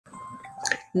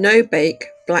No bake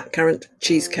blackcurrant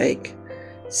cheesecake.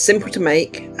 Simple to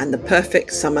make and the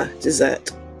perfect summer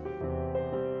dessert.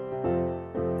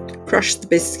 Crush the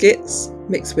biscuits,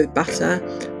 mix with butter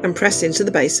and press into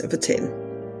the base of a tin.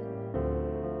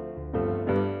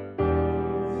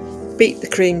 Beat the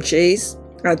cream cheese,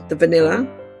 add the vanilla,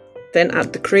 then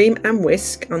add the cream and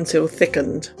whisk until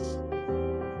thickened.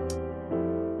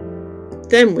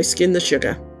 Then whisk in the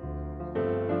sugar.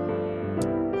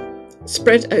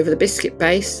 Spread over the biscuit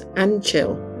base and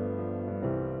chill.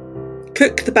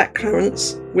 Cook the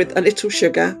blackcurrants with a little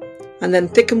sugar and then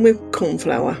thicken with corn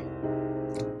flour.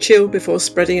 Chill before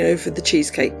spreading over the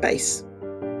cheesecake base.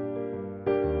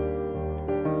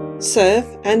 Serve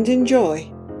and enjoy.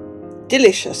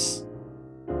 Delicious!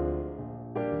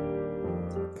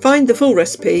 Find the full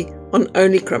recipe on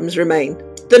Only Crumbs Remain.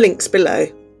 The link's below.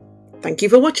 Thank you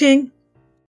for watching.